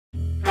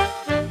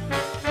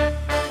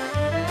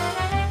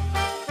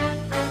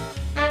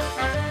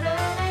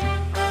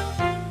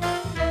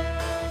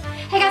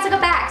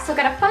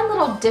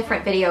little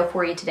different video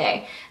for you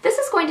today. This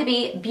is going to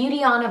be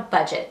beauty on a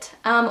budget.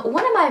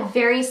 One of my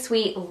very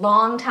sweet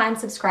long-time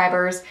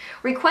subscribers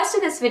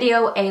requested this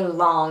video a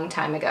long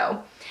time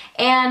ago.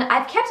 And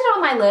I've kept it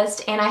on my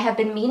list and I have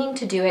been meaning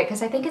to do it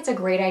because I think it's a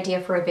great idea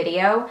for a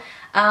video,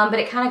 but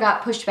it kind of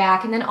got pushed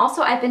back. And then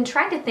also I've been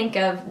trying to think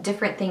of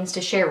different things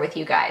to share with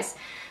you guys.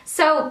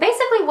 So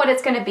basically what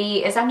it's going to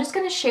be is I'm just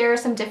going to share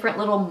some different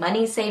little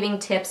money saving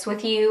tips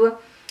with you,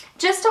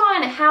 just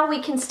on how we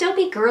can still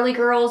be girly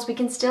girls, we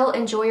can still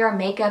enjoy our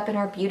makeup and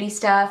our beauty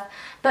stuff,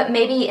 but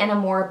maybe in a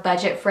more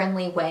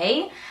budget-friendly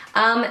way.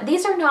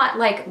 These are not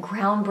like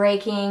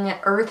groundbreaking,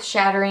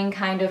 earth-shattering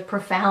kind of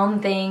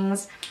profound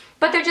things,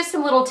 but they're just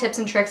some little tips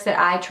and tricks that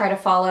I try to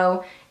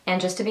follow. And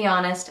just to be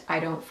honest,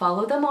 I don't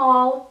follow them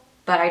all,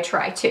 but I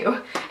try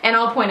to. And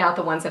I'll point out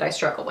the ones that I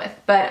struggle with.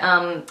 But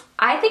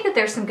I think that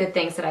there's some good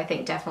things that I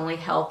think definitely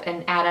help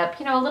and add up,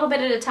 you know, a little bit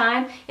at a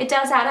time. It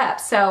does add up.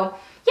 So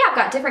yeah, I've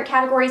got different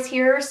categories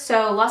here,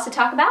 so lots to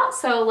talk about,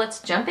 so let's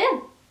jump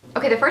in.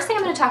 Okay, the first thing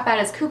I'm going to talk about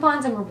is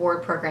coupons and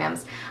reward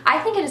programs. I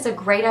think it is a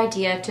great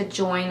idea to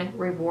join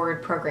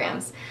reward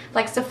programs.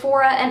 Like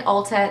Sephora and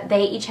Ulta,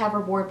 they each have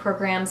reward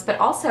programs, but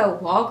also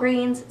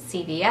Walgreens,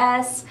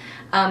 CVS,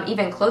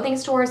 even clothing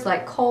stores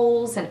like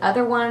Kohl's and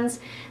other ones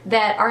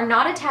that are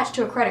not attached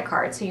to a credit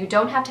card, so you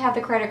don't have to have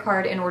the credit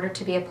card in order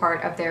to be a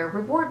part of their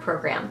reward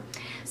program.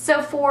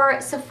 So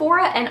for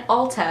Sephora and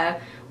Ulta,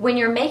 when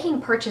you're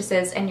making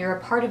purchases and you're a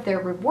part of their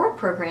reward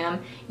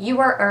program, you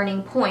are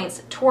earning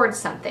points towards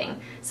something.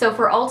 So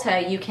for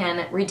Ulta, you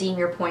can redeem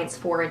your points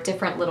for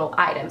different little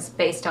items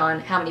based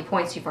on how many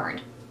points you've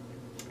earned.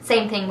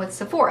 Same thing with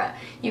Sephora.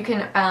 You can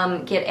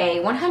get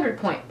a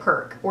 100-point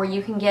perk, or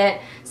you can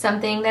get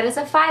something that is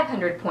a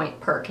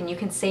 500-point perk, and you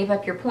can save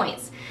up your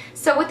points.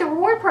 So with the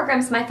reward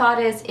programs, my thought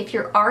is if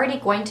you're already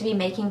going to be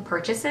making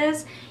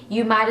purchases,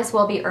 you might as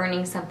well be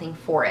earning something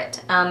for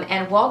it.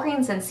 And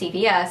Walgreens and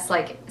CVS,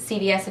 like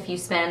CVS, if you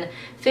spend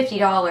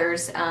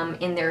 $50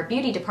 in their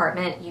beauty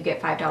department, you get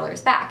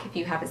 $5 back if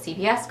you have a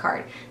CVS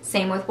card.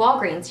 Same with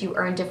Walgreens, you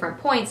earn different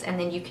points and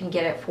then you can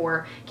get it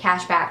for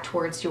cash back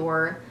towards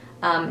your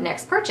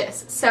next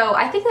purchase. So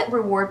I think that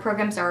reward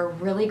programs are a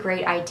really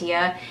great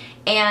idea,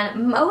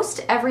 and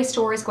most every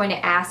store is going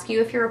to ask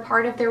you if you're a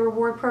part of their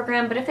reward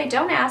program, but if they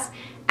don't ask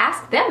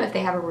them if they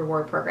have a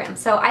reward program.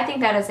 So I think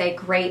that is a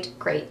great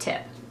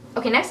tip.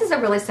 Okay, next is a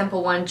really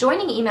simple one,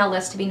 joining email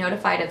lists to be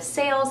notified of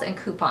sales and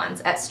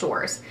coupons at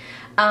stores.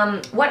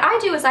 What I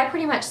do is I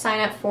pretty much sign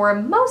up for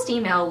most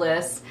email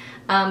lists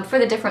for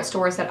the different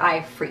stores that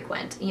I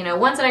frequent. You know,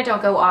 ones that I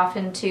don't go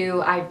often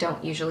to, I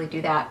don't usually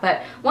do that,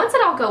 but ones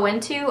that I'll go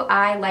into,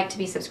 I like to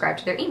be subscribed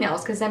to their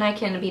emails because then I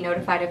can be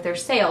notified of their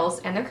sales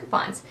and their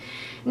coupons.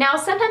 Now,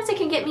 sometimes it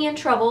can get me in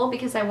trouble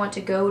because I want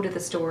to go to the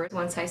stores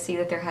once I see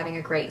that they're having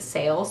a great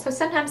sale, so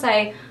sometimes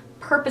I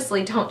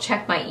purposely don't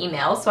check my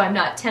email so I'm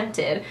not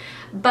tempted.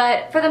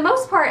 But for the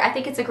most part, I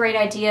think it's a great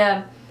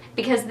idea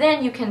because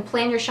then you can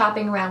plan your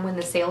shopping around when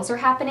the sales are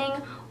happening,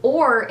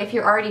 or if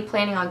you're already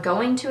planning on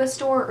going to a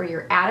store or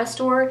you're at a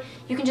store,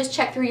 you can just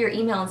check through your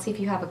email and see if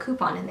you have a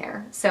coupon in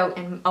there. So,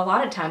 and a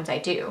lot of times I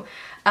do.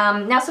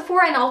 Now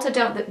Sephora and Ulta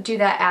don't do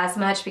that as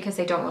much because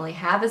they don't really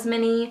have as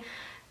many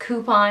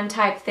coupon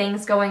type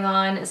things going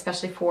on,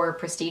 especially for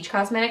prestige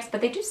cosmetics, but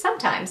they do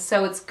sometimes.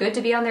 So it's good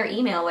to be on their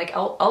email, like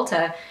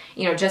Ulta,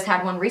 you know, just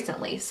had one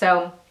recently.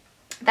 So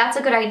that's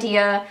a good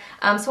idea.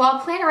 So I'll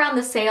plan around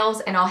the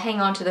sales and I'll hang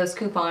on to those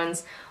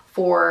coupons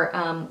for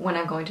when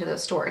I'm going to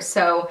those stores.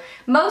 So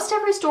most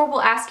every store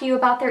will ask you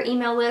about their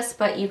email list,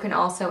 but you can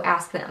also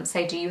ask them,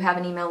 say, do you have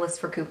an email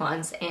list for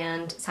coupons,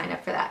 and sign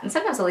up for that. And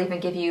sometimes they'll even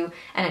give you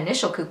an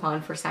initial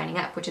coupon for signing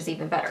up, which is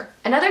even better.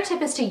 Another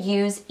tip is to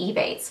use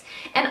Ebates.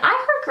 And I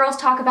heard girls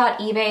talk about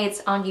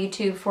Ebates on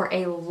YouTube for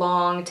a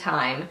long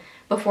time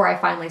before I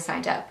finally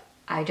signed up.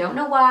 I don't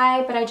know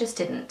why, but I just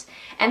didn't.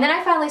 And then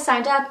I finally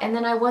signed up and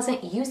then I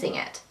wasn't using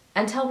it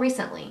until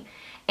recently.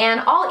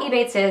 And all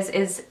Ebates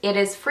is it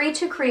is free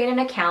to create an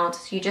account.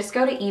 So you just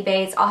go to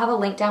Ebates. I'll have a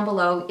link down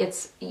below.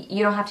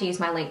 You don't have to use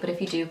my link, but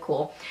if you do,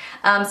 cool.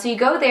 So you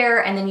go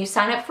there and then you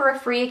sign up for a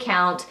free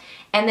account,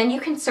 and then you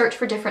can search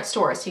for different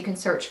stores. So you can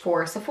search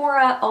for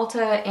Sephora,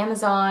 Ulta,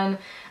 Amazon,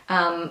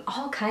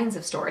 all kinds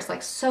of stores,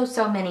 like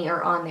so many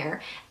are on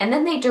there. And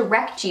then they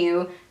direct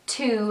you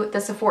to the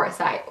Sephora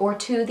site or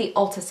to the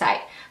Ulta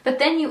site, but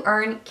then you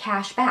earn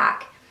cash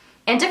back.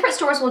 And different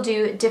stores will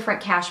do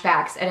different cash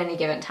backs at any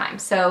given time.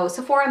 So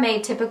Sephora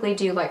may typically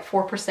do like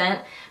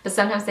 4%, but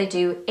sometimes they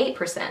do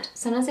 8%.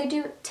 Sometimes they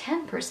do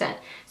 10%.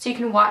 So you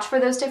can watch for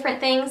those different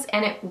things,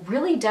 and it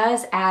really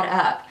does add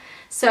up.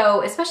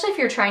 So especially if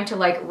you're trying to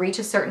like reach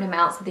a certain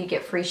amount so that you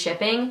get free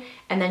shipping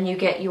and then you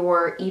get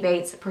your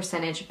Ebates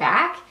percentage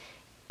back,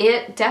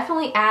 it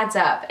definitely adds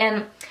up.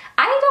 And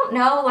I don't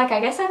know, like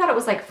I guess I thought it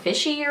was like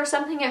fishy or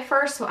something at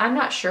first, so I'm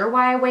not sure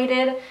why I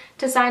waited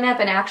to sign up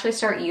and actually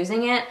start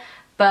using it.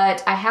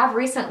 But I have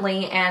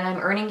recently, and I'm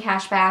earning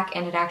cash back,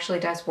 and it actually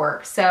does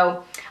work.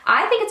 So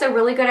I think it's a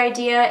really good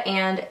idea,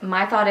 and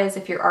my thought is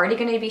if you're already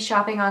going to be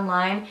shopping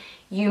online,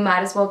 you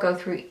might as well go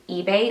through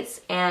Ebates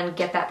and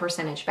get that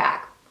percentage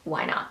back.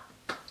 Why not?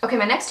 Okay,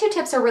 my next two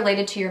tips are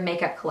related to your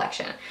makeup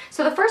collection.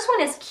 So the first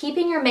one is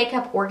keeping your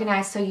makeup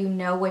organized so you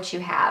know what you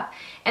have.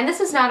 And this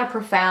is not a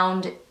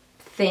profound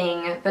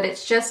thing, but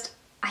it's just,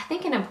 I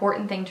think, an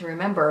important thing to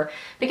remember,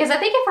 because I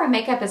think if our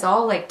makeup is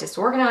all like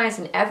disorganized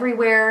and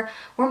everywhere,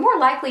 we're more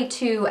likely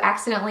to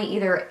accidentally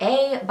either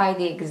A, buy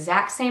the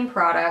exact same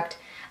product.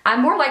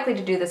 I'm more likely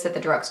to do this at the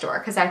drugstore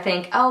because I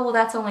think, oh, well,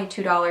 that's only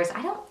 $2.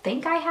 I don't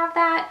think I have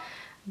that,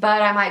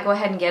 but I might go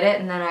ahead and get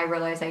it, and then I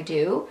realize I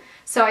do.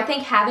 So I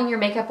think having your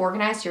makeup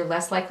organized, you're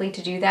less likely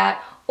to do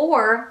that,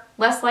 or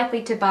less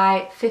likely to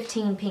buy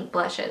 15 pink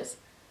blushes.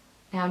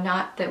 Now,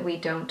 not that we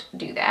don't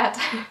do that,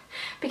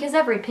 because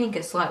every pink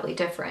is slightly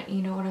different,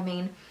 you know what I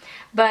mean?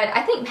 But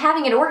I think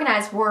having it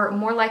organized, we're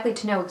more likely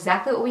to know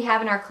exactly what we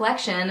have in our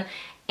collection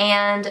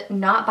and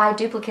not buy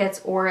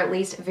duplicates or at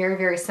least very,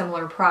 very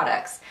similar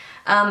products.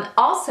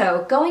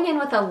 Also, going in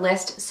with a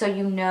list so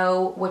you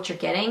know what you're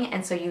getting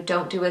and so you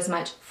don't do as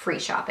much free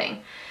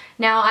shopping.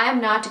 Now, I am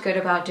not good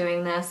about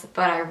doing this,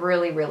 but I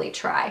really, really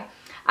try.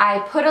 I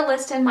put a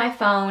list in my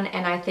phone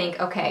and I think,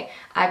 okay,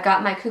 I've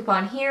got my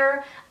coupon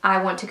here,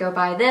 I want to go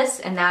buy this,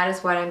 and that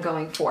is what I'm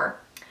going for.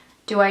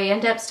 Do I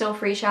end up still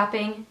free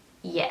shopping?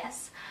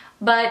 Yes.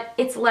 But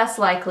it's less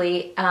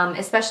likely,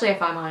 especially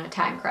if I'm on a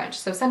time crunch.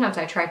 So sometimes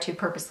I try to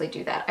purposely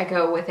do that. I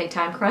go with a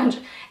time crunch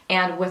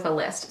and with a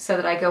list so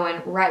that I go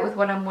in right with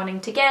what I'm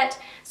wanting to get.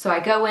 So I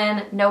go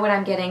in, know what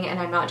I'm getting, and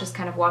I'm not just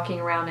kind of walking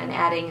around and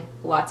adding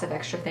lots of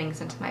extra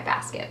things into my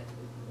basket.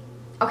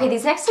 Okay,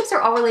 these next tips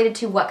are all related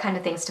to what kind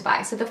of things to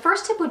buy. So the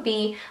first tip would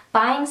be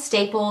buying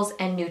staples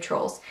and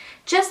neutrals.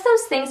 Just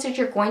those things that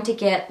you're going to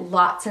get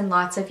lots and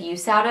lots of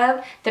use out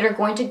of that are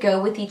going to go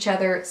with each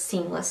other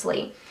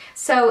seamlessly.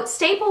 So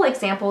staple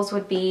examples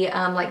would be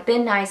like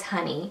Ben Nye's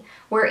Honey,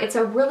 where it's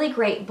a really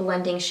great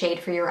blending shade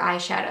for your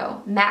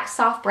eyeshadow. MAC's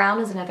Soft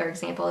Brown is another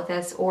example of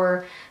this,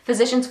 or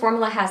Physicians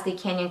Formula has the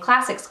Canyon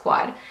Classics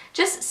Quad.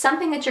 Just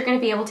something that you're going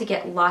to be able to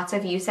get lots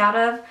of use out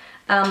of.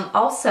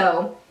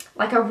 Also,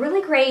 like a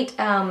really great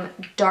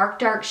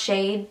dark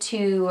shade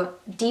to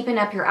deepen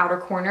up your outer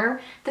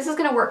corner. This is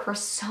going to work for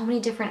so many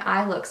different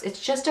eye looks. It's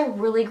just a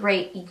really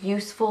great,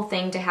 useful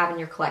thing to have in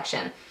your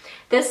collection.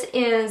 This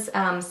is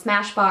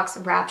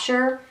Smashbox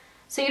Rapture,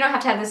 so you don't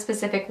have to have this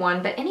specific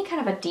one, but any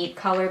kind of a deep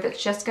color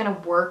that's just going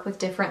to work with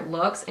different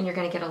looks and you're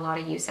going to get a lot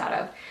of use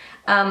out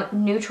of.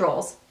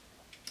 Neutrals.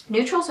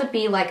 Neutrals would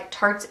be like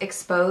Tarte's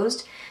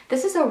Exposed.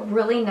 This is a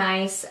really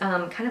nice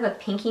kind of a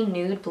pinky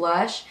nude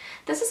blush.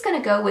 This is going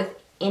to go with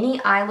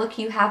any eye look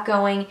you have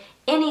going,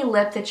 any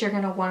lip that you're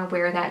going to want to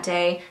wear that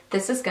day.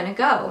 This is going to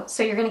go.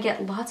 So you're going to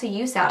get lots of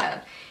use out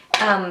of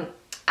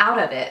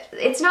it.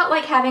 It's not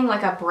like having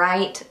like a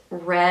bright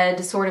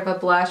red sort of a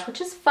blush,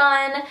 which is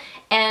fun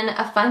and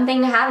a fun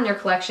thing to have in your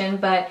collection,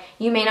 but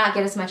you may not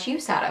get as much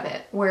use out of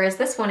it. Whereas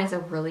this one is a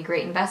really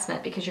great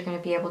investment because you're going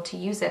to be able to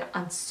use it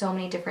on so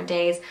many different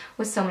days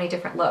with so many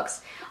different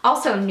looks.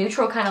 Also,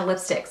 neutral kind of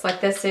lipsticks. Like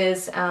this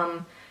is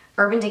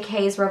Urban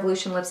Decay's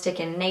Revolution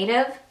lipstick in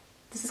Native.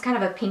 This is kind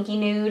of a pinky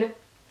nude.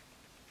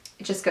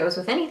 It just goes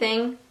with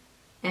anything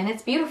and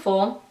it's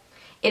beautiful.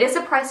 It is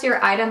a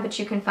pricier item, but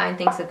you can find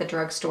things at the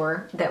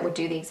drugstore that would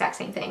do the exact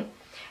same thing.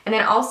 And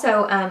then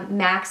also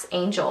MAC's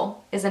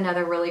Angel is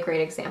another really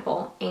great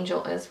example.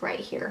 Angel is right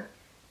here.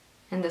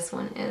 And this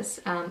one is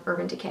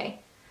Urban Decay.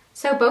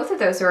 So both of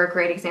those are a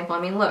great example.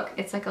 I mean, look,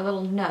 it's like a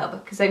little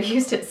nub because I've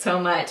used it so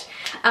much.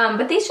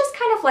 But these just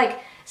kind of like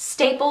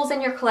staples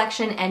in your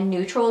collection and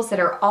neutrals that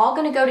are all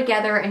going to go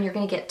together and you're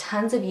going to get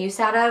tons of use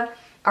out of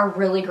are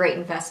really great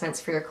investments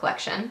for your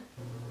collection.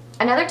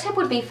 Another tip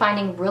would be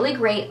finding really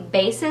great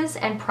bases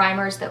and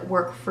primers that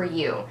work for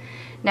you.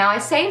 Now I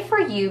say for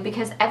you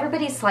because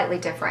everybody's slightly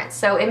different.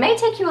 So it may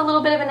take you a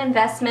little bit of an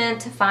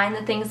investment to find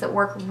the things that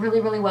work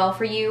really, really well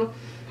for you.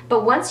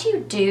 But once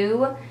you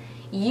do,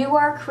 you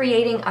are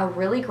creating a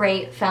really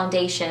great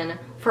foundation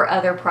for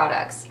other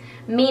products.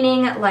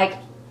 Meaning, like,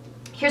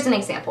 here's an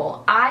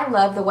example. I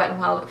love the Wet n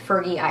Wild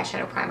Fergie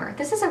eyeshadow primer.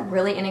 This is a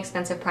really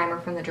inexpensive primer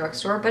from the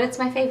drugstore, but it's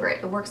my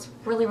favorite. It works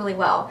really, really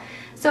well.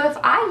 So if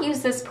I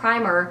use this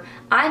primer,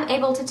 I'm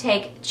able to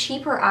take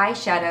cheaper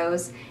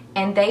eyeshadows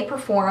and they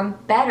perform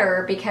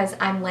better because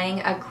I'm laying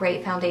a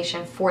great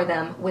foundation for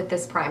them with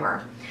this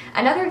primer.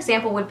 Another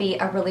example would be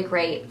a really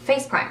great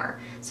face primer.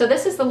 So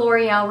this is the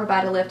L'Oreal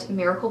Revitalift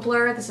Miracle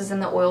Blur. This is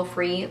in the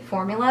oil-free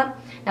formula.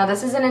 Now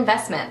this is an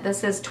investment.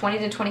 This is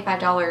 $20 to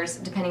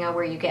 $25 depending on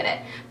where you get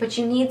it. But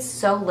you need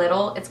so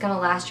little, it's gonna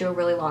last you a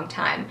really long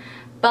time.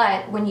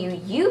 But when you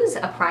use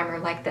a primer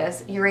like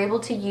this, you're able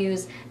to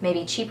use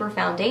maybe cheaper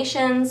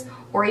foundations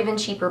or even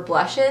cheaper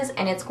blushes,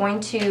 and it's going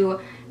to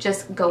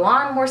just go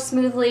on more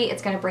smoothly.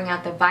 It's going to bring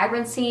out the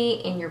vibrancy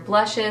in your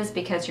blushes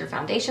because your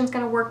foundation's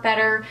going to work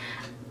better.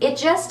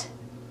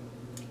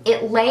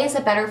 It lays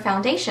a better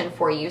foundation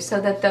for you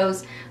so that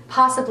those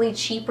possibly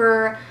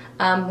cheaper,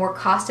 more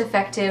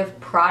cost-effective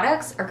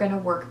products are going to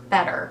work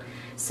better.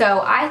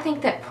 So I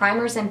think that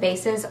primers and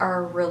bases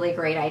are a really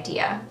great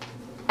idea.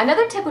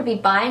 Another tip would be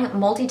buying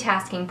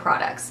multitasking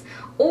products,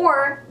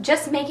 or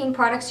just making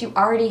products you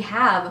already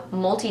have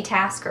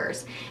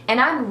multitaskers. And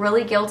I'm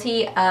really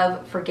guilty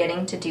of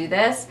forgetting to do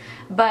this,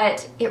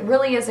 but it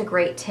really is a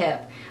great tip.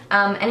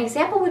 An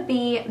example would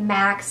be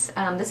MAC's,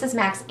 this is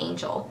MAC's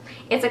Angel.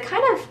 It's a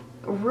kind of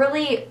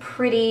really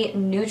pretty,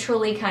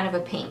 neutrally kind of a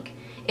pink.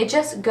 It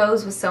just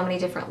goes with so many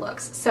different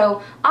looks.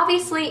 So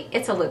obviously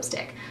it's a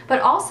lipstick,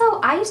 but also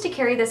I used to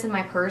carry this in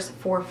my purse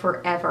for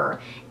forever.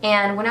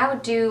 And when I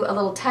would do a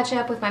little touch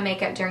up with my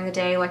makeup during the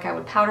day, like I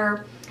would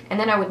powder, and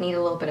then I would need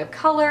a little bit of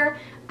color,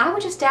 I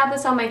would just dab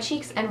this on my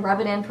cheeks and rub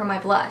it in for my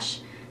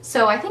blush.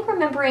 So I think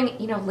remembering,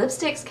 you know,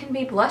 lipsticks can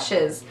be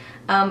blushes,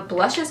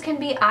 blushes can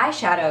be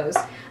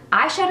eyeshadows,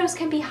 eyeshadows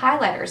can be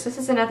highlighters. This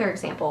is another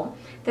example.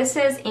 This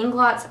is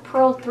Inglot's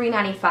Pearl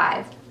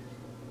 395,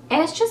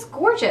 and it's just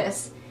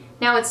gorgeous.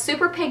 Now it's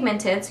super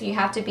pigmented, so you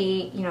have to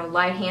be, you know,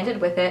 light-handed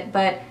with it,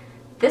 but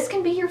this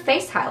can be your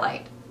face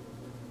highlight.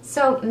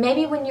 So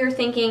maybe when you're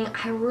thinking,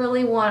 I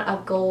really want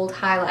a gold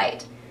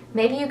highlight,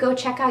 maybe you go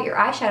check out your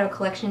eyeshadow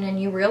collection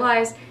and you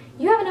realize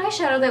you have an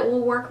eyeshadow that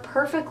will work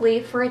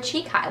perfectly for a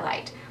cheek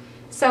highlight.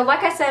 So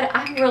like I said,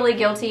 I'm really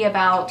guilty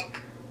about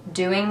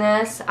doing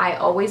this. I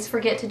always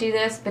forget to do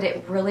this, but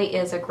it really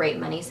is a great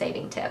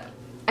money-saving tip.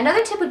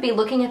 Another tip would be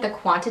looking at the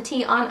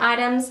quantity on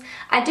items.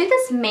 I do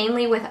this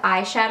mainly with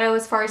eyeshadow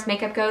as far as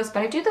makeup goes,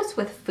 but I do this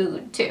with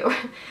food too.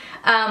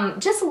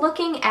 Just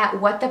looking at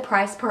what the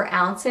price per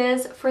ounce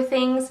is for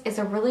things is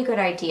a really good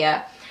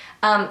idea.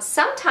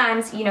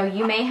 Sometimes, you know,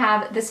 you may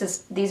have,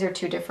 these are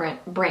two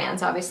different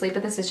brands obviously,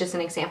 but this is just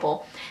an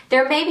example.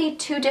 There may be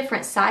two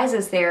different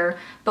sizes there,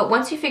 but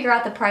once you figure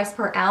out the price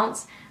per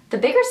ounce, the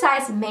bigger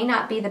size may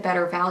not be the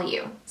better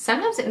value.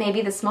 Sometimes it may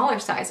be the smaller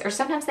size, or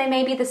sometimes they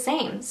may be the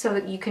same, so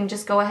that you can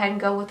just go ahead and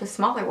go with the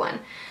smaller one.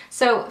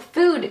 So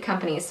food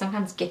companies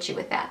sometimes get you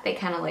with that. They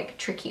kind of like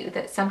trick you,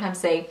 that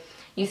sometimes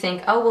you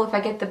think, oh, well, if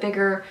I get the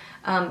bigger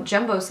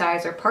jumbo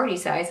size or party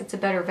size, it's a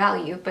better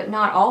value, but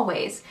not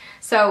always.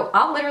 So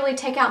I'll literally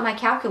take out my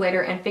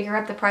calculator and figure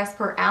out the price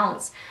per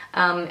ounce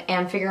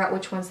and figure out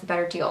which one's the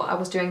better deal. I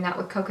was doing that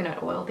with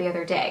coconut oil the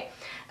other day.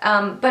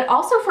 But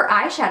also for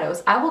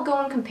eyeshadows, I will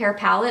go and compare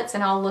palettes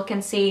and I'll look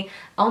and see,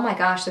 oh my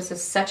gosh, this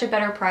is such a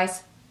better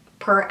price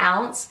per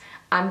ounce.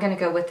 I'm gonna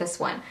go with this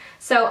one.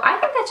 So I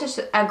think that's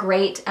just a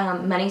great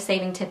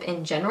money-saving tip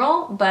in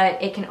general,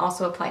 but it can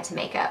also apply to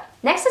makeup.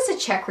 Next is to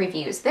check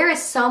reviews. There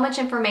is so much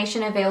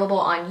information available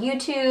on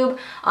YouTube,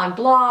 on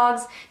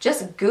blogs,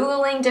 just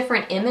Googling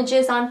different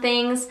images on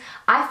things.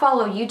 I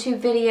follow YouTube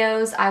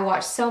videos. I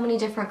watch so many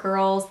different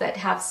girls that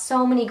have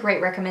so many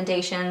great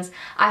recommendations.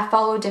 I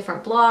follow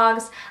different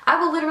blogs. I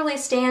will literally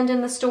stand in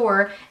the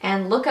store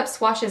and look up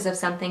swatches of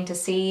something to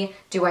see,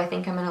 do I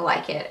think I'm gonna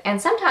like it? And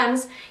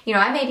sometimes, you know,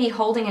 I may be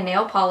holding a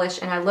nail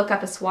polish and I look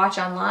up a swatch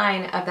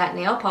online of that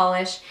nail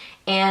polish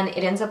and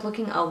it ends up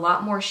looking a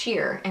lot more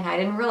sheer, and I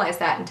didn't realize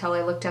that until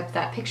I looked up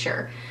that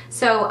picture.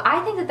 So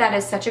I think that that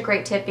is such a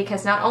great tip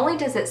because not only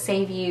does it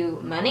save you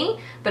money,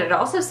 but it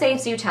also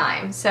saves you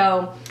time.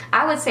 So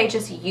I would say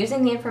just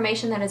using the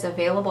information that is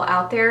available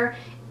out there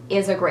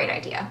is a great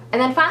idea.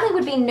 And then finally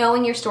would be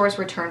knowing your store's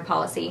return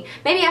policy.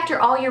 Maybe after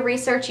all your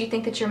research you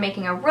think that you're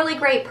making a really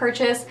great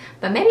purchase,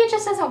 but maybe it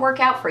just doesn't work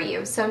out for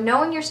you. So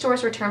knowing your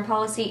store's return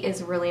policy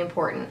is really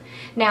important.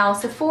 Now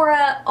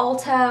Sephora,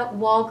 Ulta,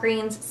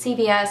 Walgreens,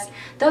 CVS,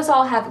 those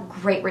all have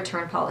great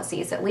return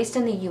policies, at least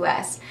in the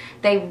US.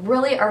 They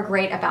really are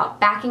great about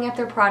backing up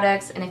their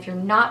products, and if you're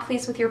not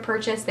pleased with your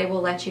purchase, they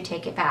will let you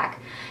take it back.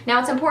 Now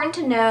it's important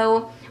to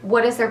know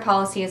what is their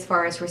policy as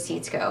far as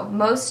receipts go.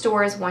 Most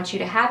stores want you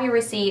to have your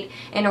receipt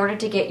in order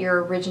to get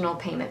your original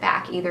payment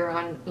back, either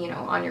on, you know,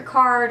 on your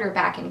card or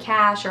back in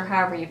cash or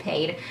however you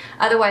paid.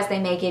 Otherwise,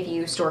 they may give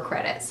you store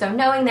credit. So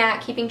knowing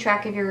that, keeping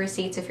track of your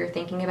receipts if you're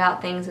thinking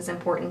about things is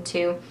important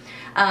too.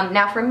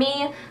 Now for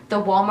me,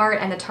 the Walmart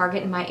and the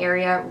Target in my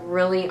area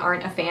really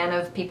aren't a fan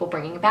of people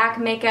bringing back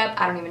makeup.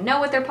 I don't even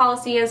know what their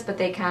policy is, but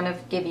they kind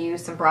of give you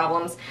some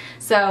problems.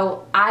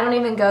 So I don't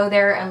even go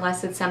there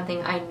unless it's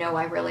something I know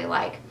I really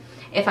like.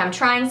 If I'm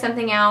trying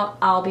something out,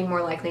 I'll be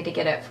more likely to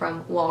get it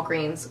from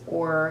Walgreens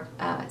or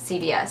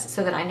CVS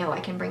so that I know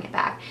I can bring it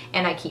back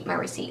and I keep my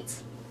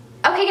receipts.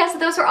 Okay guys, so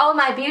those were all of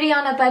my beauty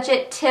on a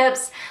budget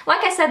tips.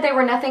 Like I said, they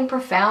were nothing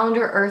profound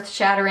or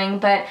earth-shattering,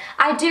 but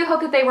I do hope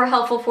that they were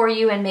helpful for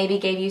you and maybe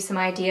gave you some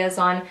ideas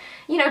on,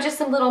 you know, just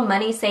some little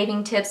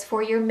money-saving tips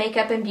for your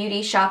makeup and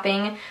beauty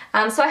shopping.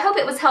 So I hope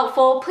it was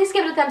helpful. Please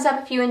give it a thumbs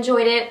up if you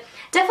enjoyed it.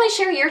 Definitely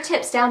share your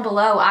tips down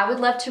below. I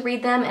would love to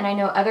read them, and I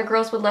know other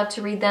girls would love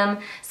to read them.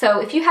 So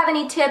if you have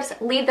any tips,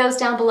 leave those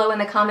down below in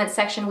the comments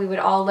section. We would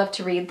all love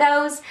to read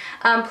those.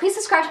 Please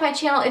subscribe to my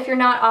channel if you're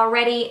not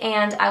already,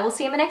 and I will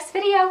see you in my next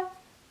video.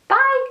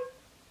 Bye!